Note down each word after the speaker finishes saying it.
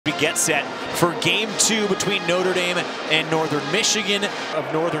We get set for game 2 between Notre Dame and Northern Michigan of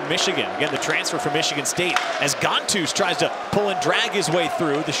Northern Michigan. Again, the transfer from Michigan State as Gontus tries to pull and drag his way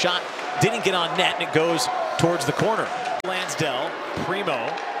through. The shot didn't get on net and it goes towards the corner. Lansdell, Primo,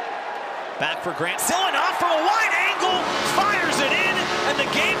 back for Grant. Still enough from a wide angle, fires it in, and the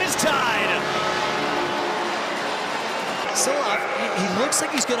game is tied. Siloff, he looks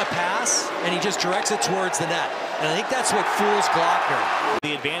like he's going to pass, and he just directs it towards the net. And I think that's what fools Glockner.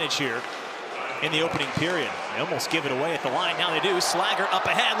 The advantage here in the opening period. They almost give it away at the line. Now they do. Slager up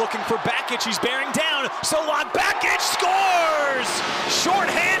ahead looking for Bakic. He's bearing down. Solak Bakic scores!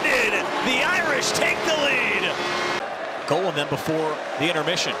 Short-handed. The Irish take the lead. Goal in them before the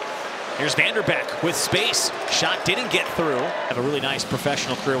intermission. Here's Vanderbeck with space. Shot didn't get through. Have a really nice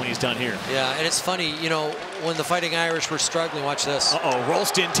professional career when he's done here. Yeah, and it's funny, you know, when the Fighting Irish were struggling, watch this.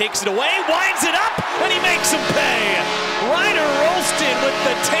 Rolston takes it away, winds it up, and he makes him pay. Ryder Rolston with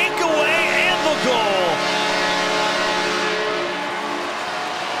the takeaway and the goal.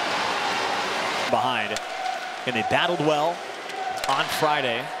 Behind, and they battled well on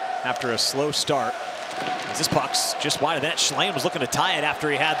Friday after a slow start. As this puck's just wide of that, Schlein was looking to tie it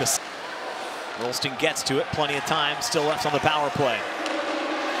after he had this. Rolston gets to it, plenty of time still left on the power play.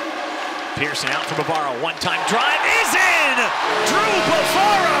 Pearson out for Bavaro, one-time drive is in! Drew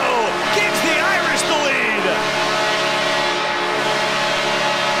Bavaro gives the Irish the lead!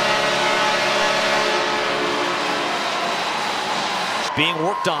 Being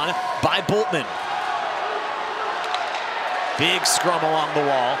worked on by Boltman. Big scrum along the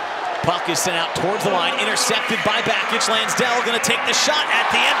wall. Puck is sent out towards the line, intercepted by Bakic. Lansdell going to take the shot at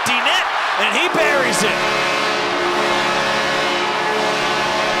the empty net, and he buries it.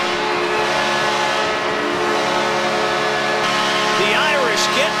 The Irish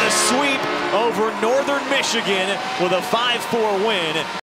get the sweep over Northern Michigan with a 5-4 win.